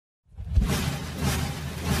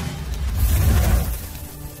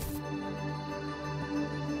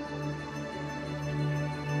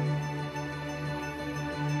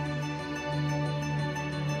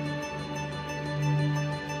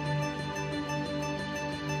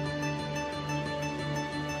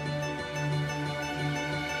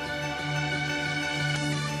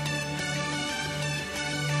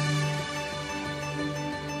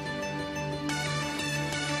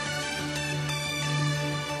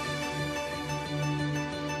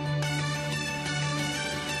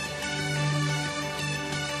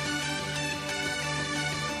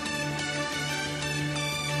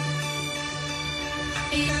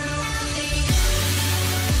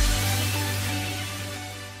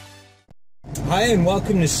Hi and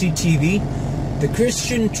welcome to CTV, the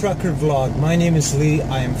Christian Trucker Vlog. My name is Lee.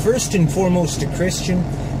 I am first and foremost a Christian,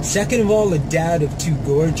 second of all a dad of two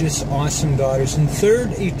gorgeous, awesome daughters, and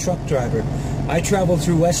third, a truck driver. I travel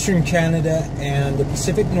through Western Canada and the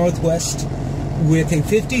Pacific Northwest with a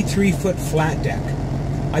 53-foot flat deck.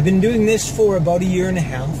 I've been doing this for about a year and a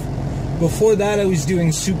half. Before that I was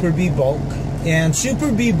doing Super B bulk, and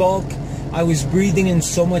Super B bulk I was breathing in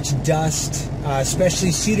so much dust,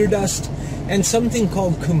 especially cedar dust, and something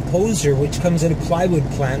called composer, which comes out of plywood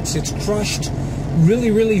plants. It's crushed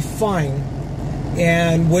really, really fine,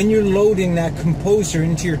 and when you're loading that composer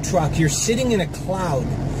into your truck, you're sitting in a cloud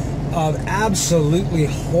of absolutely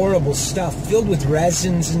horrible stuff, filled with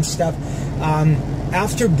resins and stuff.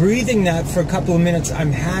 After breathing that for a couple of minutes,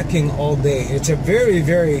 I'm hacking all day. It's a very,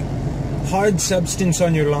 very hard substance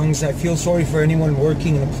on your lungs. I feel sorry for anyone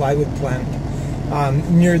working in a plywood plant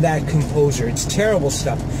near that composer. It's terrible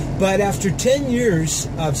stuff. But after 10 years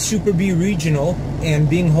of Super B Regional and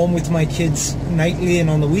being home with my kids nightly and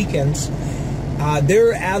on the weekends,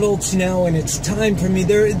 they're adults now, and it's time for me.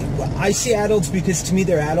 I say adults because to me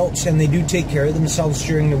they're adults and they do take care of themselves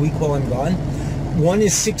during the week while I'm gone. One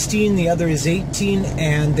is 16, the other is 18,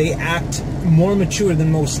 and they act more mature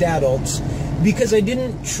than most adults because I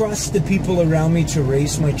didn't trust the people around me to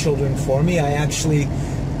raise my children for me. I actually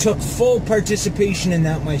took full participation in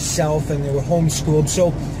that myself, and they were homeschooled.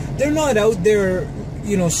 So they're not out there,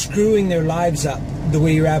 you know, screwing their lives up the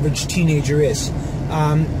way your average teenager is.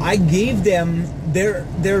 I gave them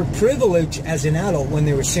their privilege as an adult when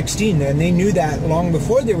they were 16, and they knew that long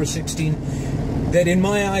before they were 16, that in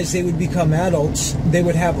my eyes they would become adults. They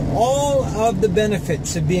would have all of the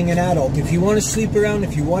benefits of being an adult. If you want to sleep around,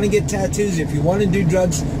 if you want to get tattoos, if you want to do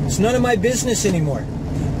drugs, it's none of my business anymore.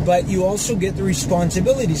 But you also get the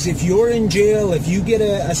responsibilities. If you're in jail, if you get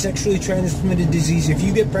a sexually transmitted disease, if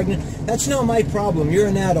you get pregnant, that's not my problem. You're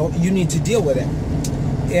an adult, you need to deal with it.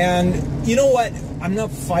 And you know what? I'm not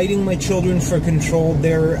fighting my children for control.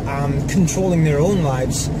 They're controlling their own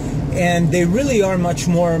lives. And they really are much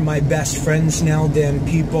more my best friends now than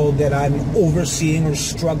people that I'm overseeing or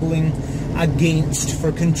struggling against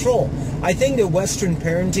for control. I think that Western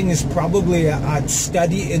parenting is probably a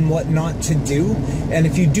study in what not to do. And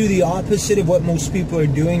if you do the opposite of what most people are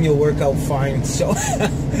doing, you'll work out fine. So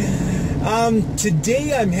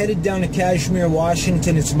today I'm headed down to Cashmere,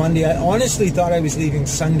 Washington. It's Monday. I honestly thought I was leaving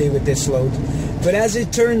Sunday with this load. But as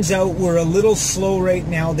it turns out, we're a little slow right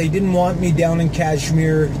now. They didn't want me down in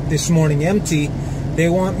Cashmere this morning empty. They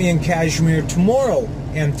want me in Cashmere tomorrow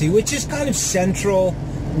empty, which is kind of central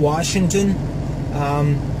Washington.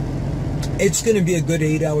 It's going to be a good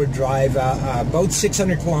 8-hour drive, about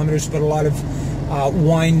 600 kilometers, but a lot of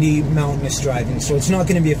windy, mountainous driving. So it's not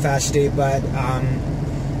going to be a fast day, but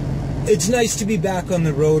it's nice to be back on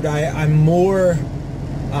the road. I'm more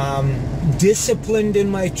disciplined in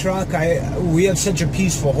my truck. We have such a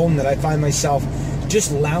peaceful home that I find myself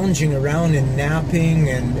just lounging around and napping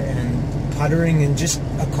and puttering and just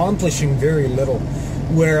accomplishing very little.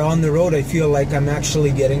 Where on the road I feel like I'm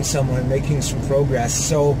actually getting somewhere, making some progress.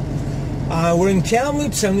 So we're in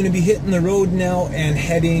Kamloops. I'm going to be hitting the road now and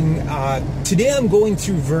heading. Today I'm going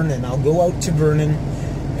through Vernon. I'll go out to Vernon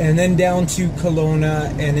and then down to Kelowna,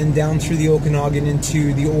 and then down through the Okanagan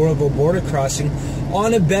into the Oroville border crossing.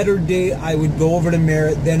 On a better day, I would go over to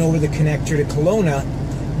Merritt, then over the connector to Kelowna.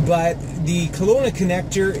 But the Kelowna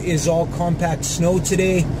connector is all compact snow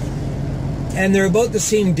today, and they're about the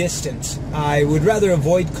same distance. I would rather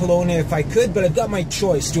avoid Kelowna if I could, but I've got my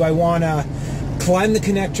choice. Do I want to climb the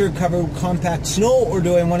connector, cover compact snow, or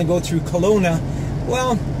do I want to go through Kelowna?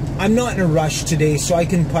 Well, I'm not in a rush today, so I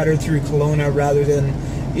can putter through Kelowna rather than,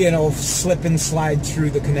 you know, slip and slide through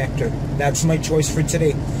the connector. That's my choice for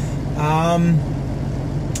today.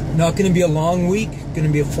 Not going to be a long week. Going to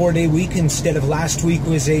be a 4-day week instead of last week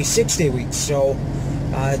was a 6-day week. So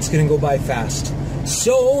it's going to go by fast.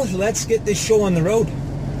 So let's get this show on the road.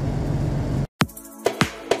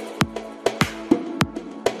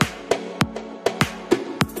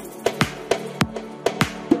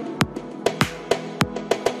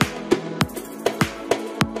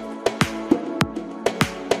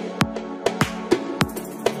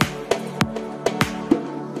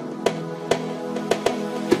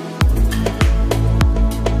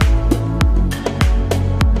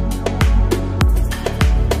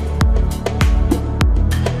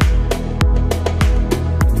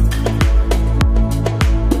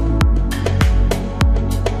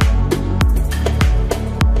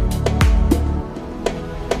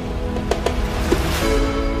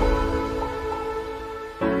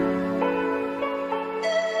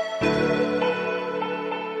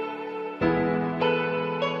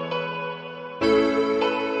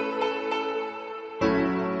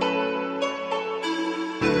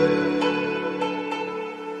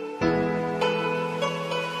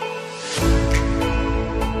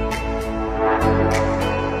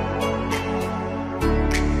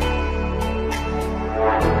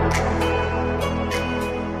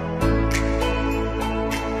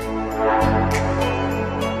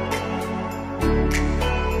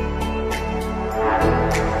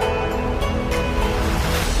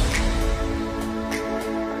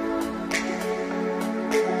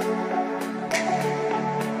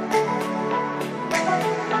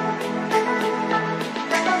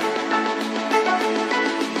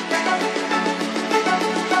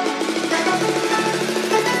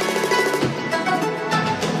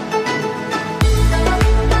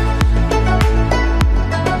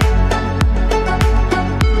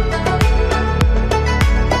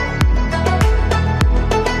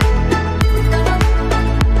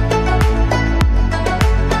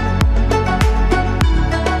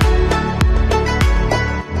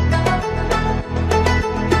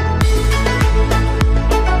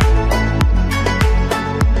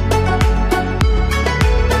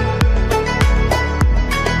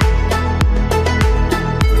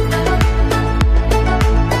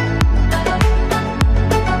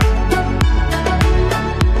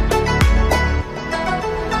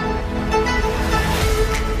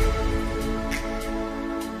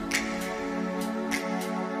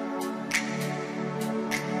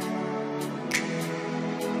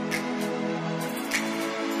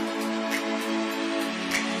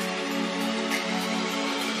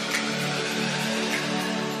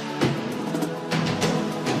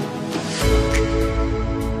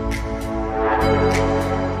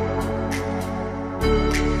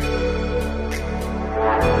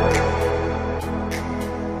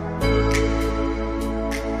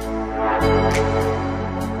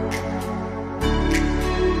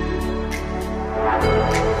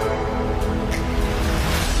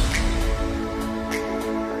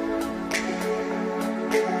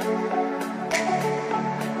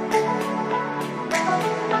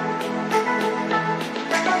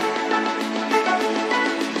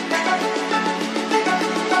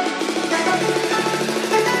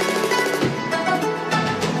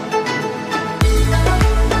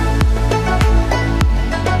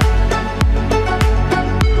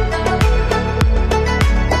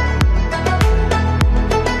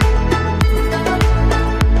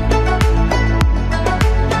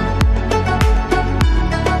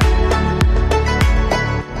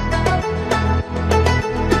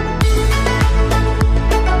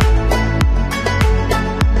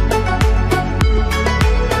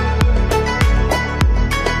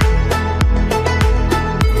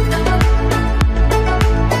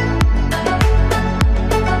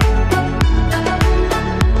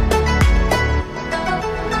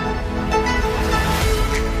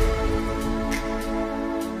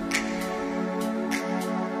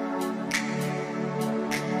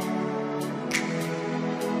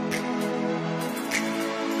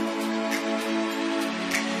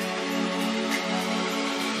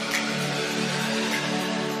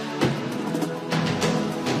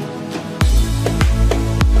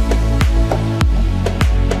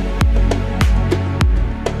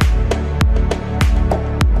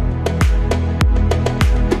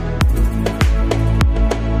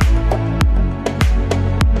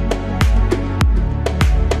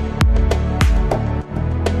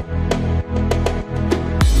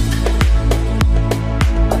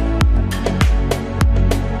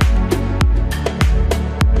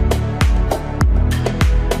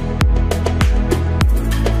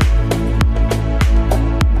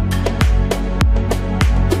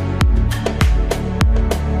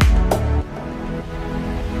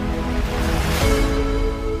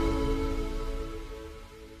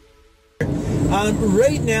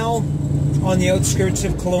 Right now, on the outskirts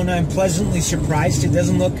of Kelowna, I'm pleasantly surprised. It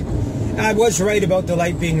doesn't look... I was right about the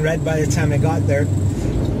light being red by the time I got there.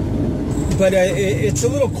 But it's a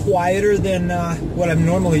little quieter than what I'm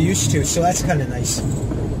normally used to, so that's kind of nice.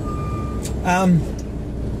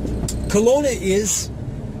 Kelowna is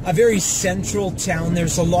a very central town.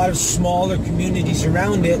 There's a lot of smaller communities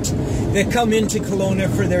around it that come into Kelowna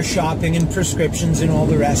for their shopping and prescriptions and all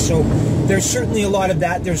the rest. So there's certainly a lot of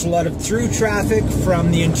that. There's a lot of through traffic from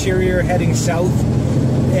the interior heading south.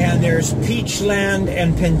 And there's Peachland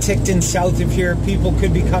and Penticton south of here. People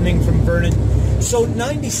could be coming from Vernon. So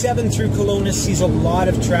 97 through Kelowna sees a lot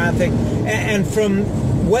of traffic. And from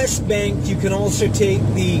West Bank, you can also take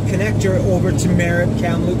the connector over to Merritt,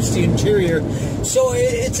 Kamloops, the interior. So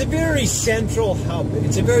it's a very central hub.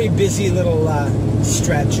 It's a very busy little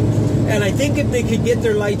stretch. And I think if they could get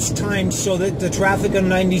their lights timed so that the traffic on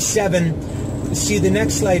 97, see the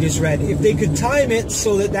next light is red. If they could time it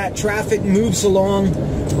so that that traffic moves along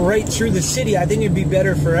right through the city, I think it'd be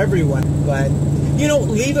better for everyone. But, you know,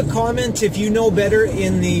 leave a comment if you know better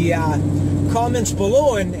in the comments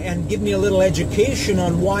below and give me a little education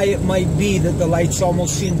on why it might be that the lights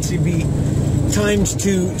almost seem to be timed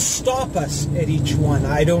to stop us at each one.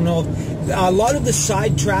 I don't know. A lot of the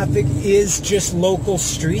side traffic is just local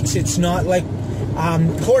streets. It's not like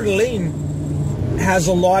Coeur d'Alene has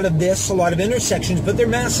a lot of this, a lot of intersections, but they're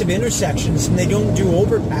massive intersections and they don't do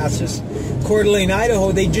overpasses. Coeur d'Alene,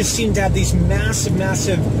 Idaho, they just seem to have these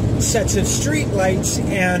massive sets of street lights,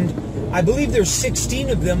 and I believe there's 16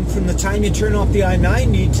 of them from the time you turn off the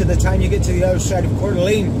I-90 to the time you get to the other side of Coeur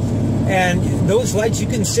d'Alene. And those lights, you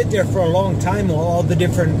can sit there for a long time while all the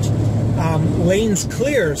different lanes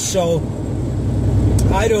clear. So,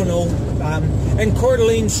 I don't know. And Coeur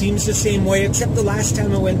d'Alene seems the same way, except the last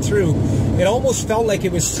time I went through, it almost felt like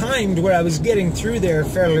it was timed where I was getting through there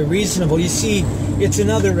fairly reasonable. You see, it's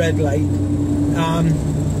another red light.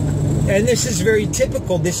 And this is very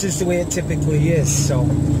typical. This is the way it typically is. So,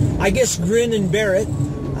 I guess grin and bear it.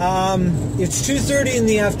 It's 2:30 in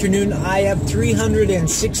the afternoon. I have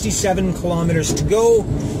 367 kilometers to go.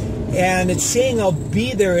 And it's saying I'll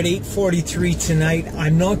be there at 8:43 tonight.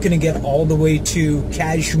 I'm not going to get all the way to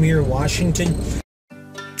Cashmere, Washington.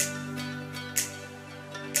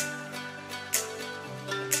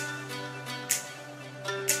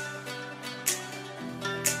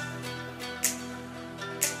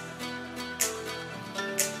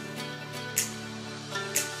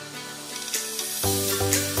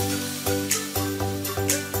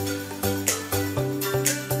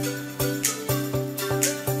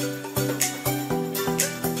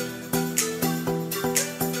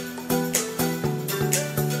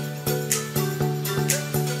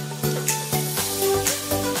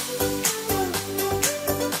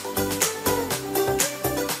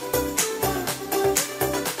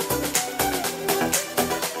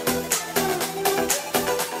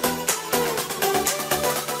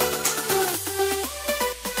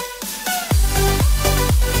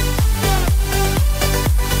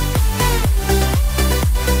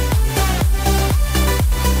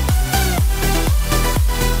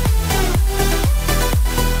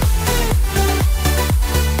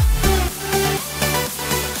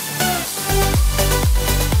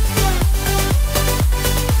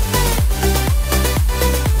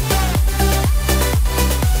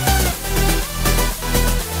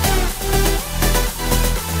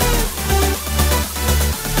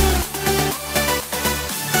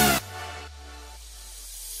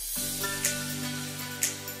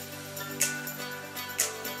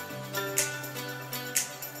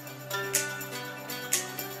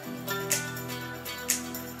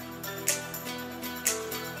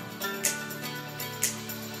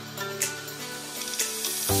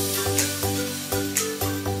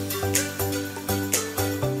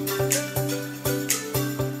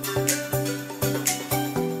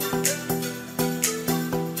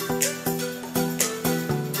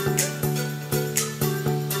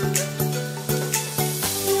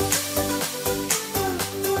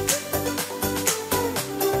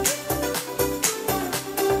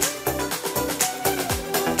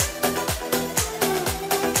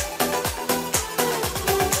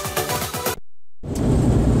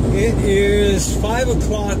 It is 5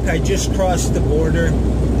 o'clock. I just crossed the border,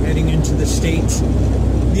 heading into the States.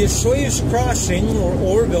 The Osoyoos Crossing, or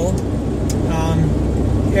Orville,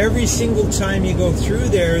 every single time you go through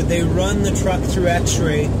there, they run the truck through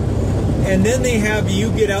X-ray, and then they have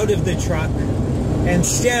you get out of the truck and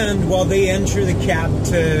stand while they enter the cab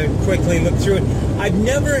to quickly look through it. I've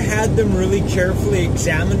never had them really carefully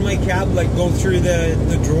examine my cab, like go through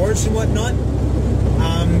the drawers and whatnot.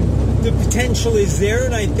 The potential is there,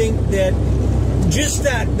 and I think that just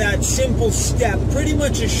that simple step pretty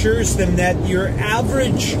much assures them that your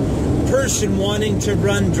average person wanting to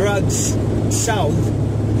run drugs south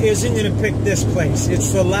isn't going to pick this place.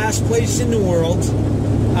 It's the last place in the world,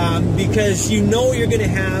 because you know you're going to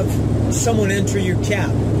have someone enter your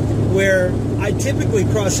cab. Where I typically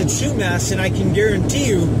cross at Sumas, and I can guarantee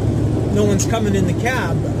you no one's coming in the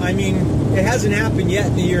cab. I mean, it hasn't happened yet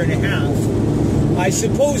in a year and a half. I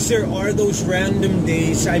suppose there are those random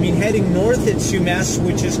days. I mean, heading north at Sumas,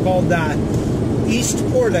 which is called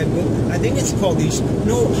Eastport, I think it's called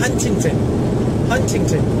Huntington.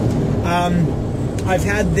 I've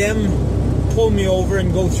had them pull me over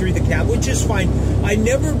and go through the cab, which is fine. I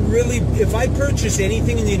never really, if I purchase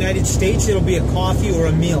anything in the United States, it'll be a coffee or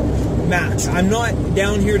a meal, max. I'm not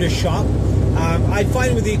down here to shop. I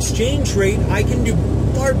find with the exchange rate, I can do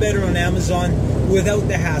far better on Amazon without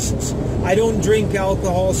the hassles. I don't drink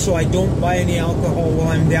alcohol, so I don't buy any alcohol while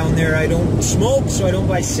I'm down there. I don't smoke, so I don't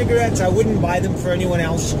buy cigarettes. I wouldn't buy them for anyone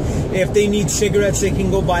else. If they need cigarettes, they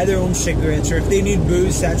can go buy their own cigarettes, or if they need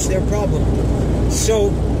booze, that's their problem.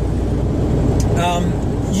 So,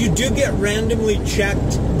 you do get randomly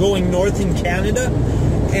checked going north in Canada,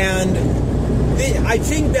 and I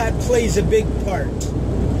think that plays a big part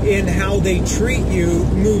in how they treat you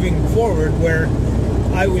moving forward, where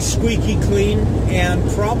I was squeaky clean, and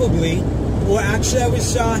probably, well, actually I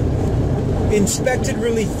was inspected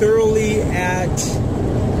really thoroughly at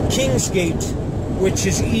Kingsgate, which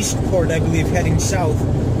is Eastport, I believe, heading south.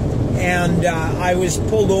 And I was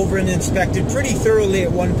pulled over and inspected pretty thoroughly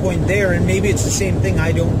at one point there, and maybe it's the same thing,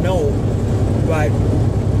 I don't know. But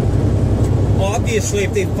obviously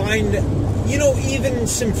if they find, you know, even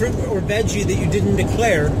some fruit or veggie that you didn't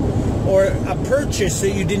declare, or a purchase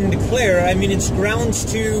that you didn't declare, I mean, it's grounds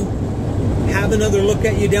to have another look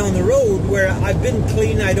at you down the road, where I've been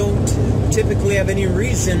clean. I don't typically have any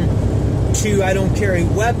reason to, I don't carry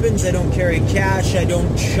weapons, I don't carry cash, I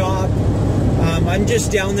don't shop. I'm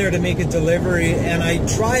just down there to make a delivery, and I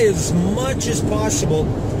try as much as possible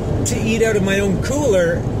to eat out of my own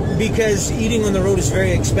cooler, because eating on the road is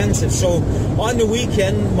very expensive. So on the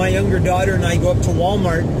weekend, my younger daughter and I go up to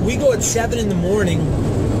Walmart. We go at 7 in the morning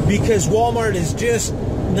because Walmart is just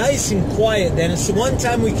nice and quiet then. It's the one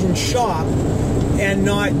time we can shop and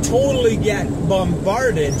not totally get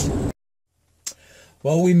bombarded.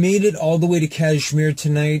 Well, we made it all the way to Cashmere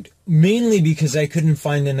tonight, mainly because I couldn't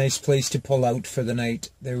find a nice place to pull out for the night.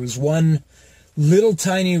 There was one little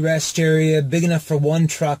tiny rest area, big enough for one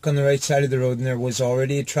truck on the right side of the road, and there was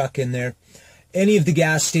already a truck in there. Any of the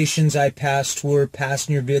gas stations I passed were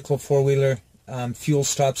passenger vehicle, four-wheeler, fuel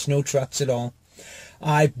stops, no trucks at all.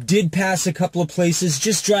 I did pass a couple of places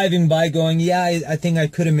just driving by going, yeah, I think I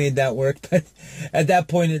could have made that work, but at that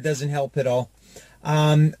point it doesn't help at all.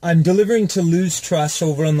 I'm delivering to Lou's Truss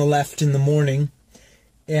over on the left in the morning,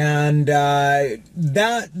 and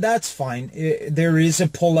that's fine. There is a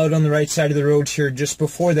pullout on the right side of the road here just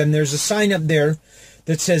before them. There's a sign up there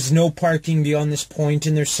that says no parking beyond this point,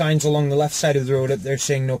 and there's signs along the left side of the road up there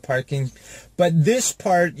saying no parking. But this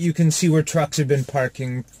part, you can see where trucks have been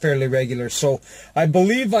parking fairly regular. So I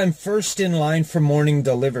believe I'm first in line for morning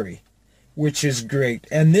delivery, which is great.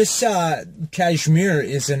 And this Cashmere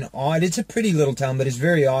is it's a pretty little town, but it's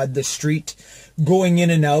very odd. The street going in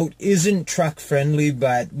and out isn't truck friendly,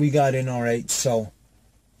 but we got in all right. So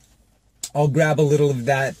I'll grab a little of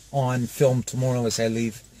that on film tomorrow as I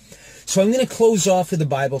leave. So I'm going to close off with a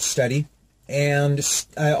Bible study. And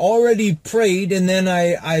I already prayed, and then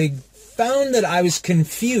I found that I was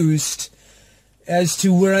confused as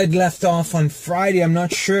to where I'd left off on Friday. I'm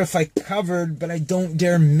not sure if I covered, but I don't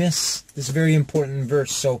dare miss this very important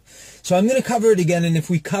verse. So I'm going to cover it again, and if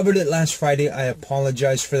we covered it last Friday, I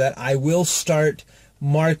apologize for that. I will start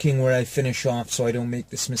marking where I finish off so I don't make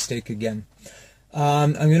this mistake again.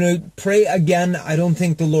 I'm going to pray again. I don't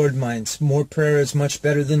think the Lord minds. More prayer is much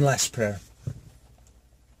better than less prayer.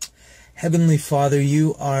 Heavenly Father,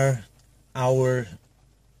 you are our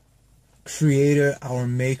Creator, our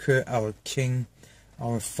Maker, our King,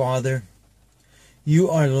 our Father. You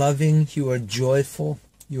are loving, you are joyful,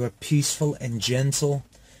 you are peaceful and gentle,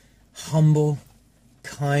 humble,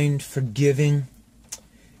 kind, forgiving.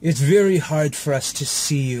 It's very hard for us to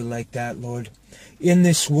see you like that, Lord. In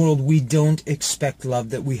this world, we don't expect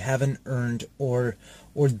love that we haven't earned or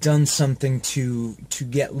done something to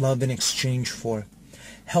get love in exchange for.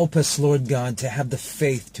 Help us, Lord God, to have the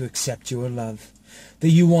faith to accept your love. That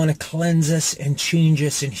you want to cleanse us and change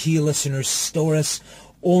us and heal us and restore us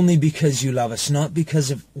only because you love us. Not because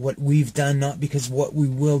of what we've done, not because of what we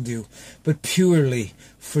will do, but purely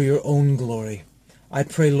for your own glory. I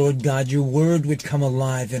pray, Lord God, your word would come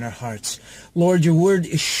alive in our hearts. Lord, your word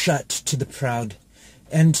is shut to the proud.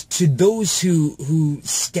 And to those who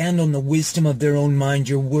stand on the wisdom of their own mind,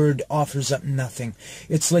 your word offers up nothing.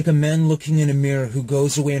 It's like a man looking in a mirror who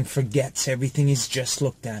goes away and forgets everything he's just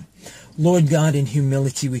looked at. Lord God, in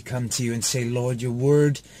humility we come to you and say, Lord, your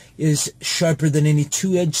word is sharper than any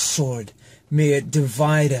two-edged sword. May it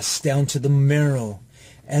divide us down to the marrow,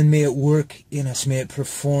 and may it work in us. May it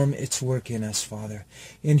perform its work in us, Father.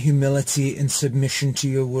 In humility and submission to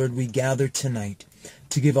your word, we gather tonight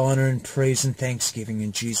to give honor and praise and thanksgiving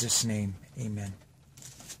in Jesus' name. Amen.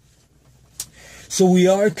 So we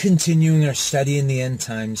are continuing our study in the end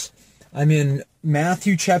times. I'm in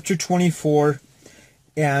Matthew chapter 24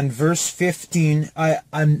 and verse 15.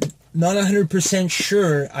 I'm not 100%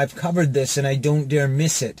 sure I've covered this, and I don't dare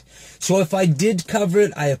miss it. So if I did cover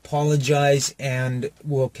it, I apologize, and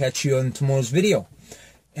we'll catch you on tomorrow's video.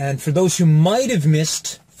 And for those who might have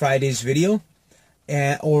missed Friday's video,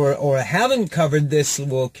 or haven't covered this,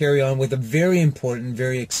 we'll carry on with a very important,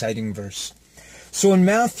 very exciting verse. So in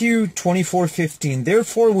Matthew 24:15,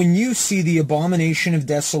 therefore when you see the abomination of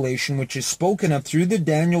desolation, which is spoken of through the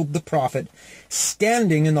Daniel the prophet,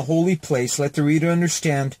 standing in the holy place, let the reader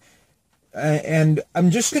understand. And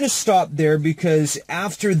I'm just going to stop there, because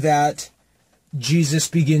after that, Jesus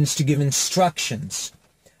begins to give instructions.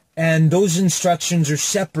 And those instructions are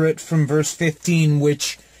separate from verse 15,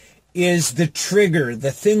 which is the trigger,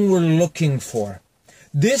 the thing we're looking for.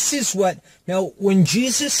 This is what, now when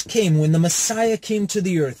Jesus came, when the Messiah came to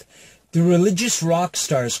the earth, the religious rock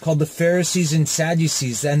stars called the Pharisees and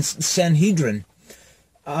Sadducees and Sanhedrin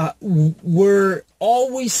were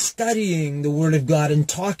always studying the Word of God and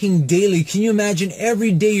talking daily. Can you imagine?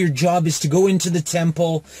 Every day your job is to go into the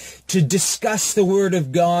temple, to discuss the Word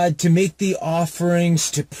of God, to make the offerings,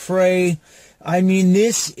 to pray. I mean,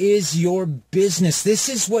 this is your business. This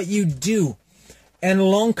is what you do. And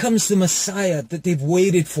along comes the Messiah that they've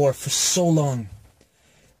waited for so long.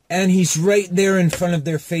 And he's right there in front of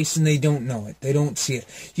their face, and they don't know it. They don't see it.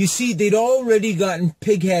 You see, they'd already gotten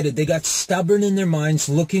pig-headed. They got stubborn in their minds,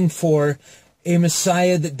 looking for a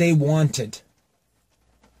Messiah that they wanted.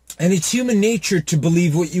 And it's human nature to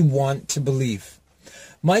believe what you want to believe.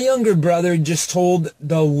 My younger brother just told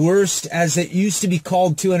the worst, as it used to be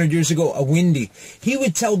called 200 years ago, a windy. He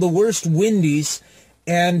would tell the worst windies,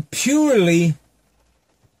 and purely,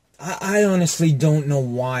 I honestly don't know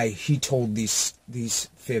why he told these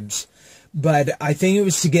fibs. But I think it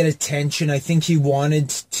was to get attention. I think he wanted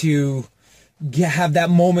to have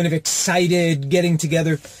that moment of excited getting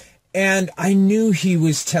together. And I knew he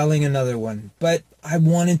was telling another one, but I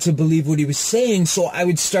wanted to believe what he was saying, so I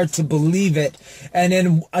would start to believe it. And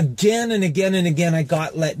then again and again and again, I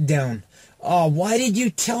got let down. Oh, why did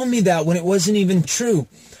you tell me that when it wasn't even true?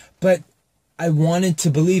 But I wanted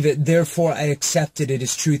to believe it, therefore I accepted it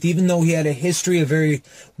as truth. Even though he had a history, a very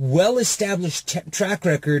well-established track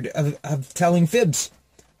record of telling fibs,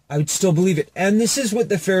 I would still believe it. And this is what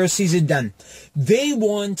the Pharisees had done. They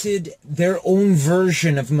wanted their own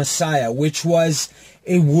version of Messiah, which was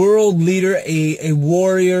a world leader, a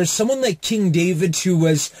warrior, someone like King David, who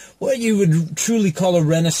was what you would truly call a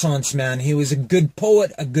Renaissance man. He was a good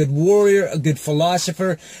poet, a good warrior, a good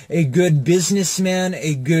philosopher, a good businessman,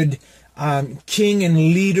 a good king and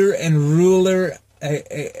leader and ruler,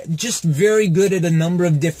 just very good at a number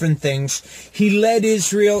of different things. He led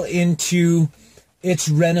Israel into its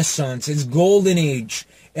renaissance, its golden age,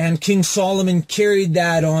 and King Solomon carried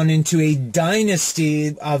that on into a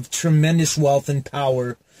dynasty of tremendous wealth and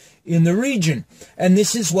power in the region. And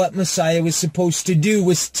this is what Messiah was supposed to do,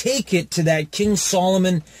 was take it to that King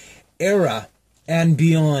Solomon era and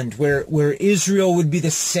beyond, where Israel would be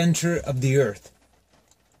the center of the earth.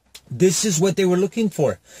 This is what they were looking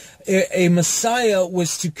for. A Messiah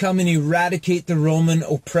was to come and eradicate the Roman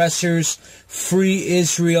oppressors, free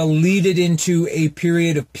Israel, lead it into a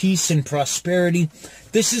period of peace and prosperity.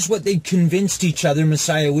 This is what they convinced each other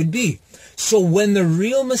Messiah would be. So when the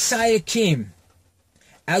real Messiah came,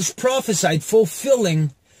 as prophesied,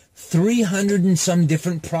 fulfilling 300 and some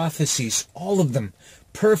different prophecies, all of them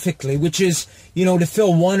perfectly, which is, to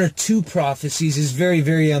fill one or two prophecies is very,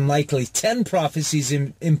 very unlikely. 10 prophecies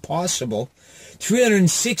impossible.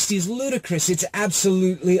 360 is ludicrous. It's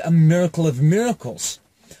absolutely a miracle of miracles.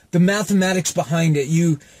 The mathematics behind it,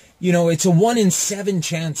 it's a 1 in 7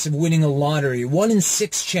 chance of winning a lottery, 1 in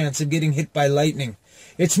 6 chance of getting hit by lightning.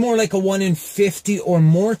 It's more like a 1 in 50 or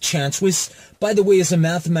more chance, which, by the way, is a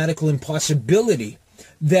mathematical impossibility.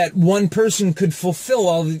 that one person could fulfill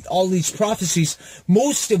all these prophecies,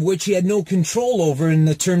 most of which he had no control over in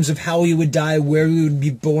the terms of how he would die, where he would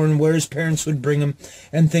be born, where his parents would bring him,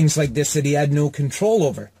 and things like this that he had no control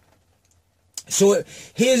over. So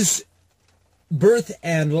his birth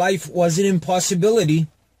and life was an impossibility,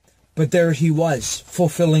 but there he was,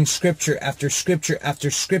 fulfilling scripture after scripture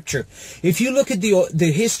after scripture. If you look at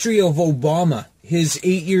the history of Obama, his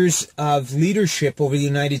 8 years of leadership over the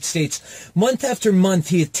United States, month after month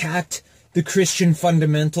he attacked the Christian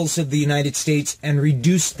fundamentals of the United States and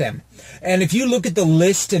reduced them. And if you look at the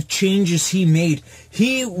list of changes he made,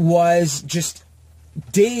 he was just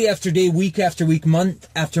day after day, week after week, month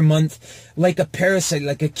after month, like a parasite,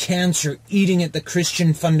 like a cancer, eating at the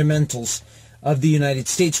Christian fundamentals of the United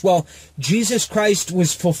States. Well, Jesus Christ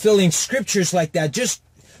was fulfilling scriptures like that, just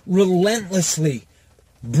relentlessly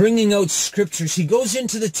bringing out scriptures. He goes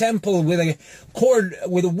into the temple with a cord,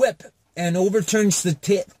 with a whip, and overturns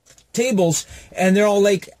the tables, and they're all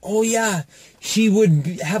like, oh yeah, he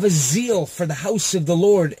would have a zeal for the house of the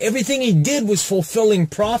Lord. Everything he did was fulfilling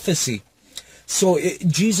prophecy. So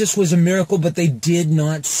Jesus was a miracle, but they did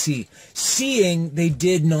not see. Seeing, they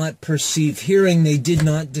did not perceive. Hearing, they did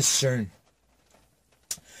not discern.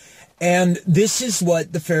 And this is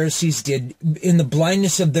what the Pharisees did. In the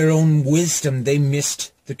blindness of their own wisdom, they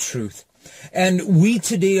missed the truth. And we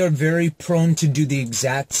today are very prone to do the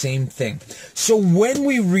exact same thing. So when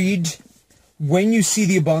we read, when you see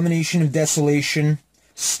the abomination of desolation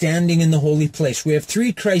standing in the holy place, we have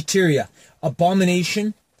three criteria.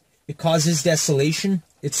 Abomination, it causes desolation,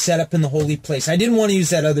 it's set up in the holy place. I didn't want to use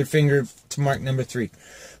that other finger to mark number 3.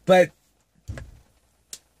 But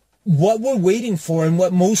what we're waiting for, and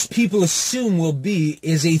what most people assume will be,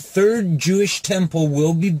 is a third Jewish temple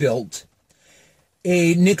will be built.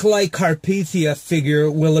 A Nikolai Carpathia figure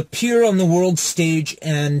will appear on the world stage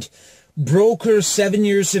and broker 7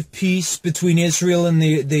 years of peace between Israel and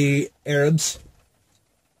the Arabs.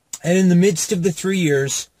 And in the midst of the 3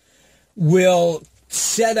 years, will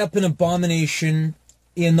set up an abomination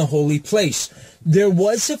in the holy place. There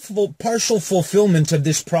was a partial fulfillment of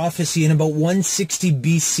this prophecy in about 160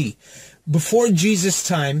 BC. Before Jesus'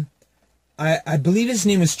 time, I believe his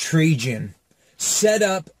name was Trajan, set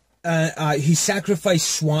up, he sacrificed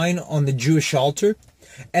swine on the Jewish altar,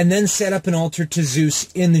 and then set up an altar to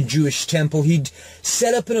Zeus in the Jewish temple. He'd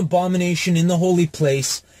set up an abomination in the holy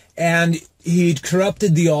place, and he'd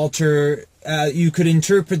corrupted the altar. You could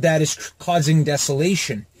interpret that as causing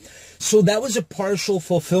desolation. So that was a partial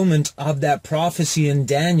fulfillment of that prophecy in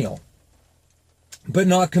Daniel, but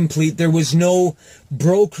not complete. There was no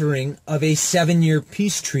brokering of a 7-year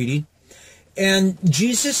peace treaty. And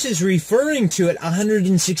Jesus is referring to it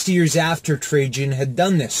 160 years after Trajan had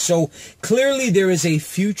done this. So clearly there is a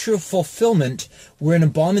future fulfillment where an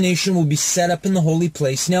abomination will be set up in the holy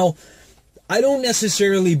place. Now, I don't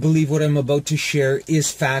necessarily believe what I'm about to share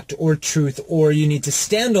is fact or truth, or you need to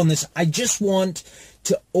stand on this. I just want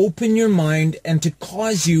to open your mind and to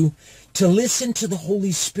cause you to listen to the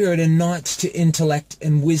Holy Spirit and not to intellect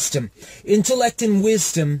and wisdom. Intellect and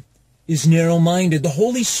wisdom is narrow-minded. The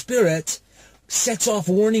Holy Spirit sets off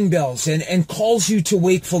warning bells and calls you to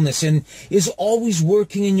wakefulness and is always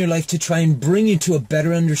working in your life to try and bring you to a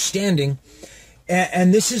better understanding.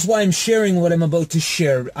 And this is why I'm sharing what I'm about to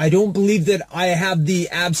share. I don't believe that I have the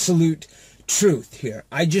absolute truth here.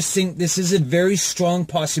 I just think this is a very strong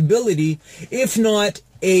possibility, if not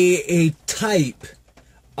a type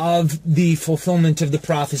of the fulfillment of the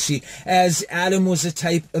prophecy, as Adam was a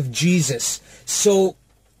type of Jesus. So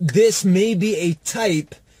this may be a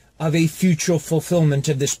type of a future fulfillment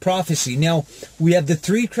of this prophecy. Now, we have the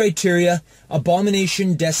 3 criteria: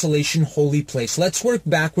 abomination, desolation, holy place. Let's work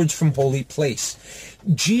backwards from holy place.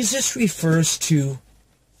 Jesus refers to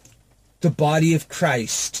the body of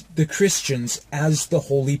Christ, the Christians, as the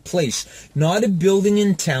holy place. Not a building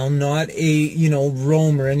in town, not a,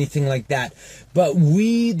 Rome or anything like that. But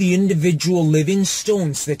we, the individual living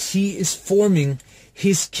stones that he is forming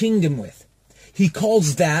his kingdom with. He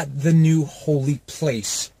calls that the new holy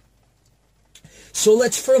place. So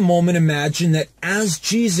let's for a moment imagine that as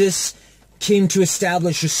Jesus came to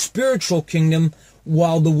establish a spiritual kingdom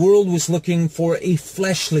while the world was looking for a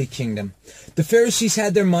fleshly kingdom, the Pharisees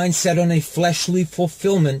had their mind set on a fleshly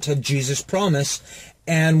fulfillment of Jesus' promise,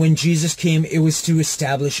 and when Jesus came, it was to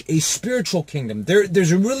establish a spiritual kingdom.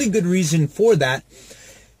 There's a really good reason for that.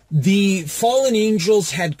 The fallen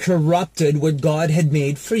angels had corrupted what God had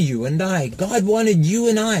made for you and I. God wanted you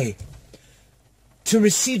and I to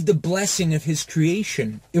receive the blessing of his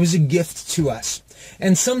creation. It was a gift to us.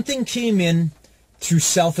 And something came in through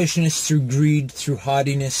selfishness, through greed, through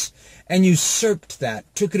haughtiness, and usurped that,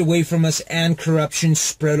 took it away from us, and corruption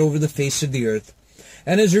spread over the face of the earth.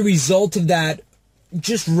 And as a result of that,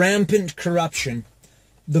 just rampant corruption,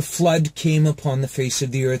 the flood came upon the face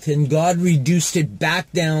of the earth, and God reduced it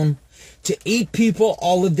back down to 8 people,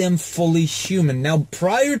 all of them fully human. Now,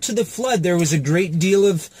 prior to the flood, there was a great deal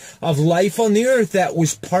of life on the earth that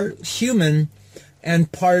was part human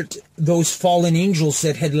and part those fallen angels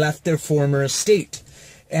that had left their former estate.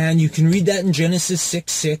 And you can read that in Genesis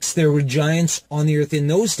 6:6. There were giants on the earth in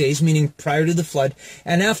those days, meaning prior to the flood,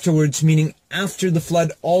 and afterwards, meaning after the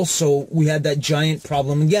flood also, we had that giant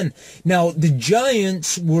problem again. Now, the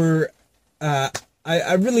giants were,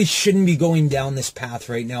 I really shouldn't be going down this path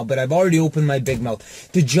right now, but I've already opened my big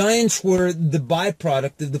mouth. The giants were the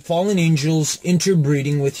byproduct of the fallen angels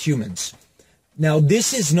interbreeding with humans. Now,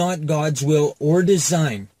 this is not God's will or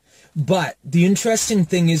design, but the interesting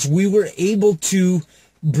thing is we were able to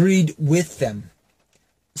breed with them.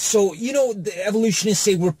 So, the evolutionists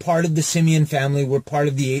say we're part of the simian family, we're part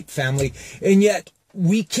of the ape family, and yet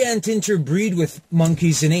we can't interbreed with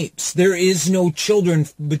monkeys and apes. There is no children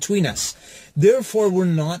between us. Therefore, we're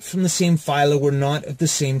not from the same phyla, we're not of the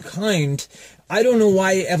same kind. I don't know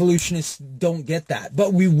why evolutionists don't get that,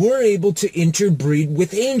 but we were able to interbreed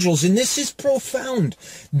with angels, and this is profound.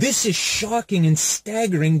 This is shocking and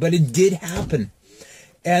staggering, but it did happen.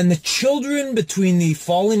 And the children between the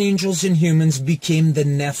fallen angels and humans became the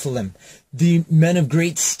Nephilim, the men of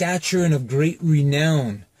great stature and of great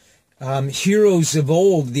renown, heroes of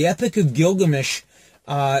old. The Epic of Gilgamesh,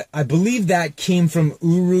 I believe that came from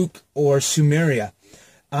Uruk or Sumeria.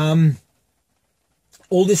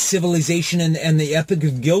 Oldest civilization, and the Epic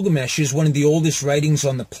of Gilgamesh is one of the oldest writings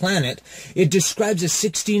on the planet. It describes a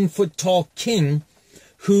 16-foot tall king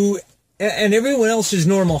who, and everyone else is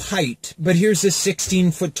normal height, but here's this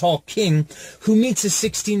 16-foot tall king who meets a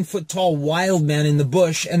 16-foot tall wild man in the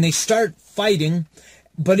bush, and they start fighting,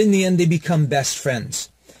 but in the end they become best friends.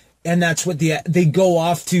 And that's what they go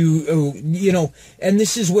off to, and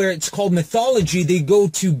this is where it's called mythology. They go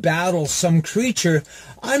to battle some creature.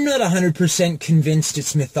 I'm not 100% convinced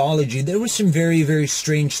it's mythology. There were some very, very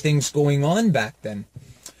strange things going on back then.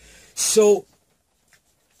 So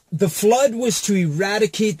the flood was to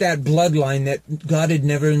eradicate that bloodline that God had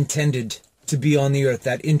never intended to be on the earth.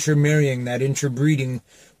 That intermarrying, that interbreeding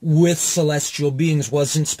with celestial beings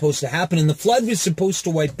wasn't supposed to happen. And the flood was supposed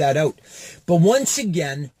to wipe that out. But once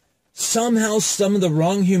again, somehow some of the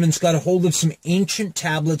wrong humans got a hold of some ancient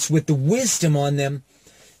tablets with the wisdom on them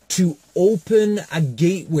to open a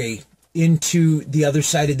gateway into the other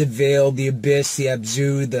side of the veil, the abyss, the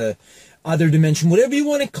Abzu, the other dimension, whatever you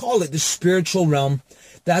want to call it, the spiritual realm.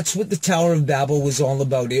 That's what the Tower of Babel was all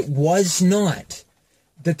about. It was not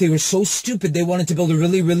that they were so stupid they wanted to build a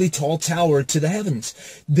really, really tall tower to the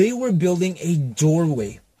heavens. They were building a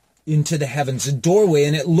doorway into the heavens, a doorway,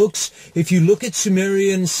 and it looks, if you look at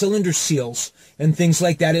Sumerian cylinder seals and things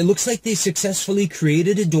like that, it looks like they successfully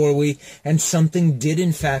created a doorway and something did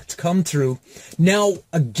in fact come through. Now,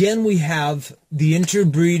 again, we have the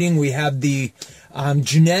interbreeding, we have the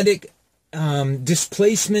genetic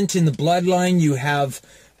displacement in the bloodline, you have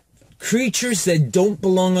creatures that don't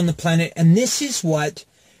belong on the planet, and this is what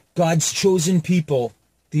God's chosen people,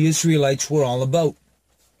 the Israelites, were all about.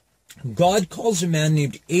 God calls a man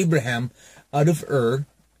named Abraham out of Ur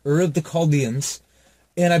of the Chaldeans,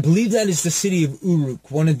 and I believe that is the city of Uruk,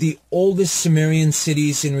 one of the oldest Sumerian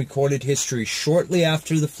cities in recorded history, shortly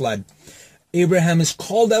after the flood. Abraham is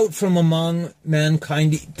called out from among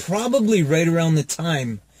mankind, probably right around the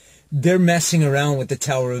time they're messing around with the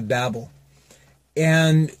Tower of Babel.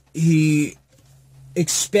 And he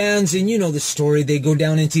expands, and you know the story, they go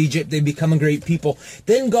down into Egypt, they become a great people.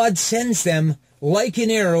 Then God sends them like an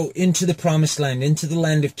arrow into the promised land, into the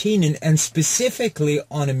land of Canaan, and specifically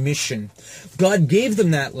on a mission. God gave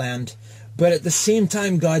them that land, but at the same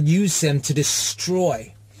time God used them to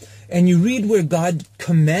destroy. And you read where God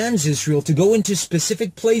commands Israel to go into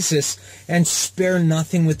specific places and spare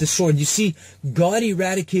nothing with the sword. You see, God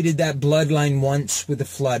eradicated that bloodline once with a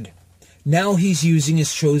flood. Now he's using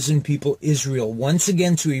his chosen people, Israel, once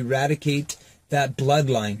again to eradicate that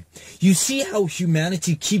bloodline. You see how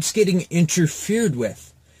humanity keeps getting interfered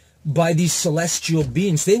with by these celestial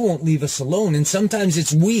beings. They won't leave us alone, and sometimes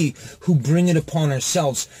it's we who bring it upon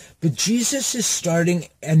ourselves. But Jesus is starting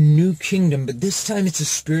a new kingdom, but this time it's a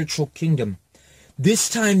spiritual kingdom. This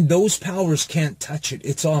time those powers can't touch it.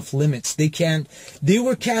 It's off limits. They can't. They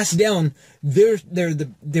were cast down.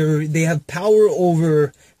 They have power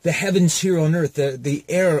over the heavens here on earth, the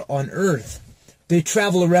air on earth. They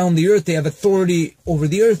travel around the earth. They have authority over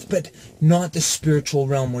the earth, but not the spiritual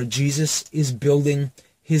realm where Jesus is building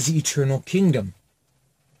his eternal kingdom.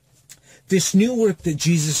 This new work that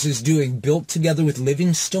Jesus is doing, built together with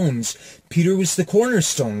living stones, Peter was the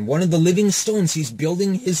cornerstone, one of the living stones he's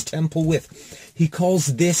building his temple with. He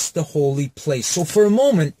calls this the holy place. So for a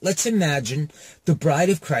moment, let's imagine the bride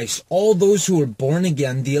of Christ, all those who are born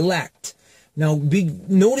again, the elect. Now,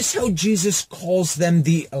 notice how Jesus calls them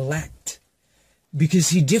the elect, because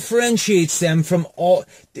he differentiates them from all.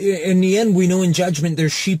 In the end, we know in judgment they're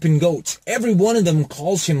sheep and goats. Every one of them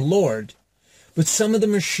calls him Lord. But some of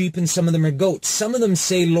them are sheep and some of them are goats. Some of them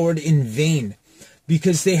say Lord in vain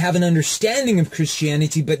because they have an understanding of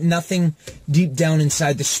Christianity, but nothing deep down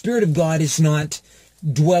inside. The Spirit of God is not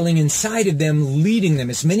dwelling inside of them, leading them.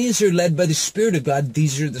 As many as are led by the Spirit of God,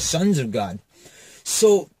 these are the sons of God.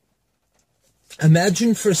 So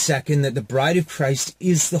imagine for a second that the bride of Christ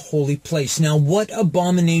is the holy place. Now, what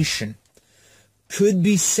abomination could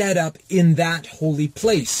be set up in that holy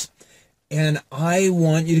place? And I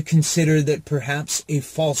want you to consider that perhaps a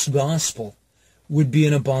false gospel would be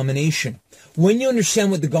an abomination. When you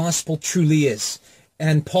understand what the gospel truly is,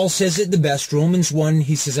 and Paul says it the best, Romans 1,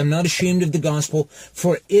 he says, I'm not ashamed of the gospel,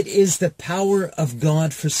 for it is the power of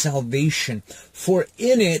God for salvation. For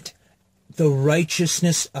in it, the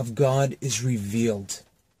righteousness of God is revealed.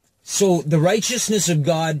 So the righteousness of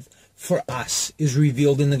God for us is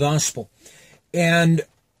revealed in the gospel. And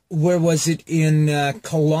where was it? In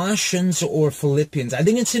Colossians or Philippians? I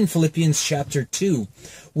think it's in Philippians chapter 2.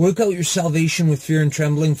 Work out your salvation with fear and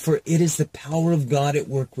trembling, for it is the power of God at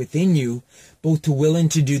work within you, both to will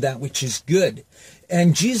and to do that which is good.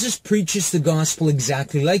 And Jesus preaches the gospel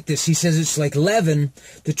exactly like this. He says it's like leaven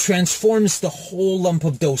that transforms the whole lump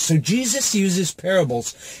of dough. So Jesus uses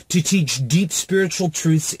parables to teach deep spiritual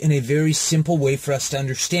truths in a very simple way for us to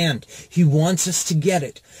understand. He wants us to get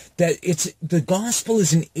it. That the gospel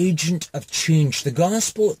is an agent of change. The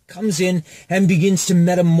gospel comes in and begins to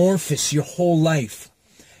metamorphose your whole life.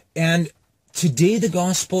 And today the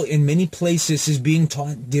gospel in many places is being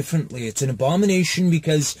taught differently. It's an abomination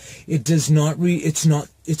because it does not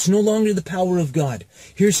it's no longer the power of God.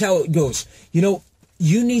 Here's how it goes.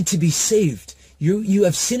 You need to be saved. You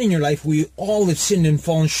have sin in your life. We all have sinned and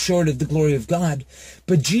fallen short of the glory of God.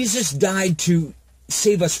 But Jesus died to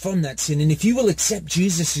save us from that sin. And if you will accept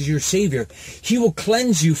Jesus as your Savior, He will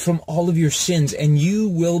cleanse you from all of your sins and you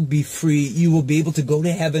will be free. You will be able to go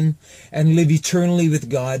to heaven and live eternally with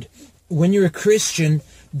God. When you're a Christian,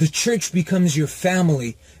 the church becomes your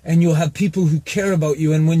family and you'll have people who care about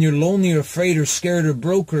you. And when you're lonely or afraid or scared or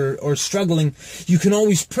broke or struggling, you can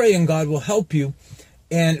always pray and God will help you.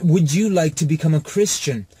 And would you like to become a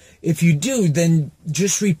Christian? If you do, then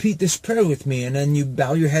just repeat this prayer with me. And then you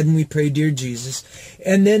bow your head and we pray, Dear Jesus.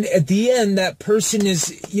 And then at the end, that person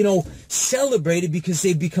is, celebrated because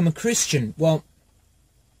they've become a Christian. Well,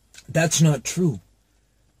 that's not true.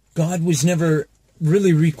 God was never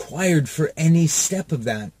really required for any step of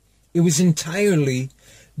that. It was entirely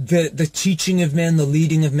the teaching of man, the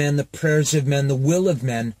leading of man, the prayers of man, the will of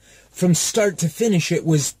man. From start to finish, it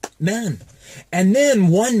was man. And then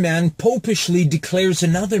one man popishly declares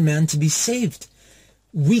another man to be saved.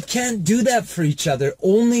 We can't do that for each other.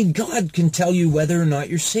 Only God can tell you whether or not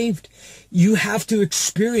you're saved. You have to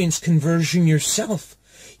experience conversion yourself.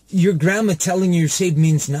 Your grandma telling you you're saved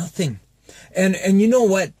means nothing. And you know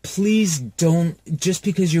what? Please don't, just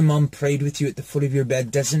because your mom prayed with you at the foot of your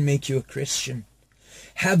bed doesn't make you a Christian.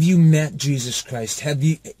 Have you met Jesus Christ?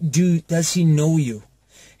 Does He know you?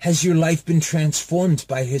 Has your life been transformed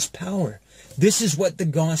by His power? This is what the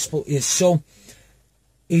gospel is. So,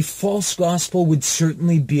 a false gospel would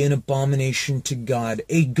certainly be an abomination to God.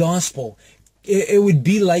 A gospel, it would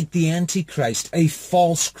be like the Antichrist, a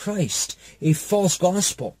false Christ, a false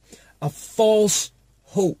gospel, a false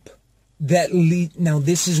hope. Now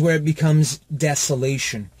this is where it becomes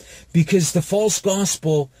desolation, because the false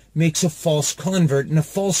gospel makes a false convert, and a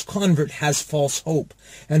false convert has false hope,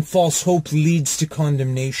 and false hope leads to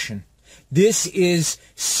condemnation. This is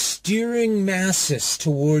steering masses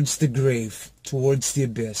towards the grave, towards the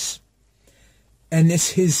abyss. And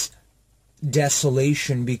this is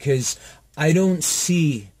desolation, because I don't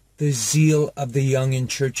see the zeal of the young in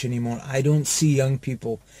church anymore. I don't see young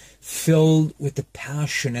people filled with the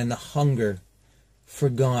passion and the hunger for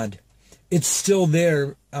God. It's still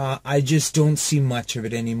there. I just don't see much of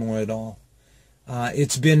it anymore at all.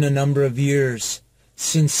 It's been a number of years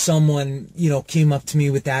since someone, came up to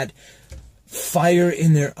me with that fire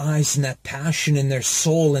in their eyes and that passion in their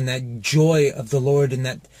soul and that joy of the Lord and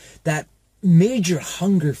that major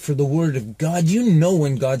hunger for the Word of God. You know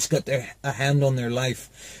when God's got a hand on their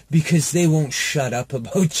life, because they won't shut up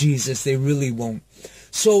about Jesus. They really won't.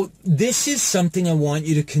 So this is something I want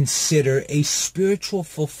you to consider, a spiritual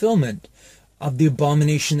fulfillment of the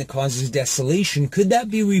abomination that causes desolation. Could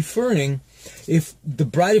that be referring, if the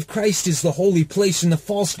bride of Christ is the holy place and the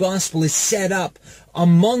false gospel is set up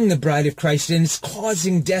among the bride of Christ and it's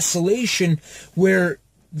causing desolation, where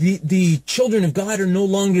the children of God are no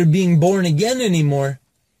longer being born again anymore?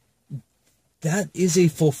 That is a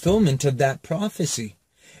fulfillment of that prophecy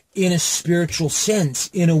in a spiritual sense,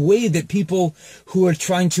 in a way that people who are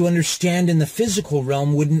trying to understand in the physical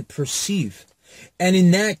realm wouldn't perceive. And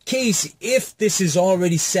in that case, if this is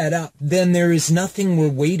already set up, then there is nothing we're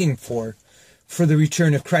waiting for the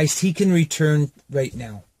return of Christ. He can return right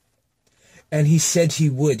now. And he said he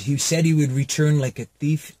would. He said he would return like a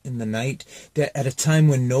thief in the night, that at a time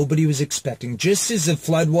when nobody was expecting. Just as the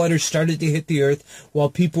floodwaters started to hit the earth while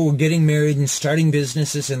people were getting married and starting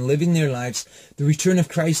businesses and living their lives, the return of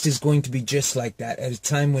Christ is going to be just like that, at a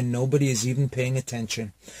time when nobody is even paying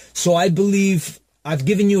attention. So I believe I've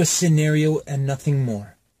given you a scenario and nothing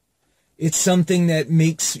more. It's something that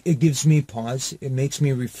gives me pause. It makes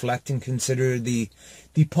me reflect and consider the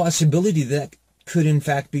possibility that could in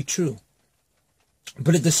fact be true.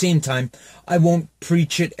 But at the same time, I won't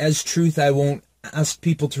preach it as truth. I won't ask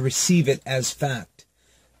people to receive it as fact.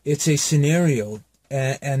 It's a scenario,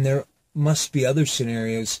 and there must be other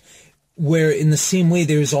scenarios where in the same way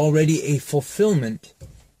there is already a fulfillment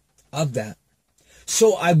of that.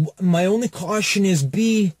 So my only caution is,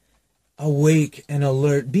 be awake and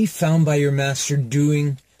alert. Be found by your master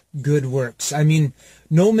doing good works. I mean,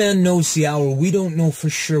 no man knows the hour. We don't know for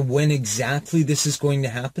sure when exactly this is going to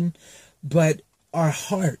happen, but our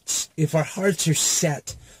hearts, if our hearts are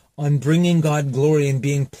set on bringing God glory and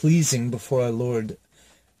being pleasing before our Lord,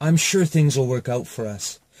 I'm sure things will work out for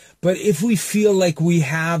us. But if we feel like we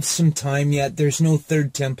have some time yet, there's no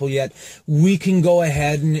third temple yet, we can go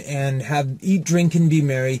ahead and eat, drink, and be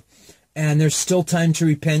merry, and there's still time to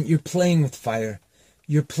repent. You're playing with fire.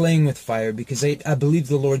 You're playing with fire, because I believe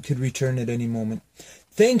the Lord could return at any moment.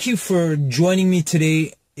 Thank you for joining me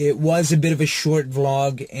today. It was a bit of a short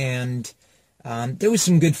vlog, and there was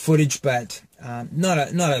some good footage, but not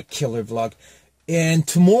a killer vlog. And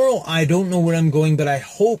tomorrow, I don't know where I'm going, but I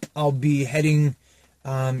hope I'll be heading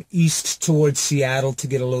east towards Seattle to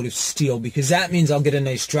get a load of steel, because that means I'll get a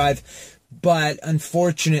nice drive. But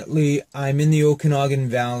unfortunately, I'm in the Okanagan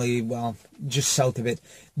Valley, well, just south of it.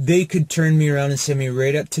 They could turn me around and send me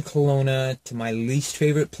right up to Kelowna, to my least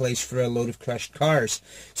favorite place, for a load of crushed cars.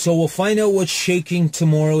 So we'll find out what's shaking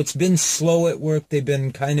tomorrow. It's been slow at work. They've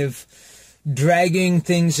been kind of dragging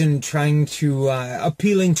things and trying to,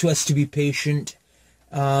 appealing to us to be patient.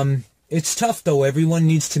 It's tough, though. Everyone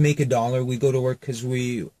needs to make a dollar. We go to work because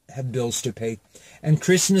we have bills to pay. And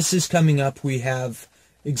Christmas is coming up. We have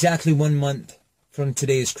exactly 1 month from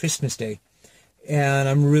today is Christmas Day. And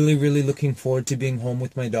I'm really, really looking forward to being home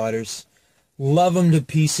with my daughters. Love them to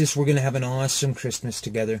pieces. We're going to have an awesome Christmas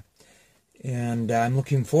together. And I'm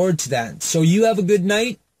looking forward to that. So you have a good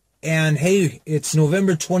night. And hey, it's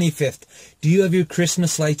November 25th. Do you have your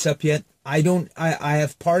Christmas lights up yet? I don't. I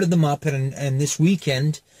have part of them up, and this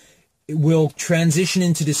weekend we'll transition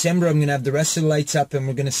into December. I'm going to have the rest of the lights up, and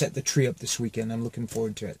we're going to set the tree up this weekend. I'm looking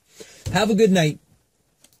forward to it. Have a good night.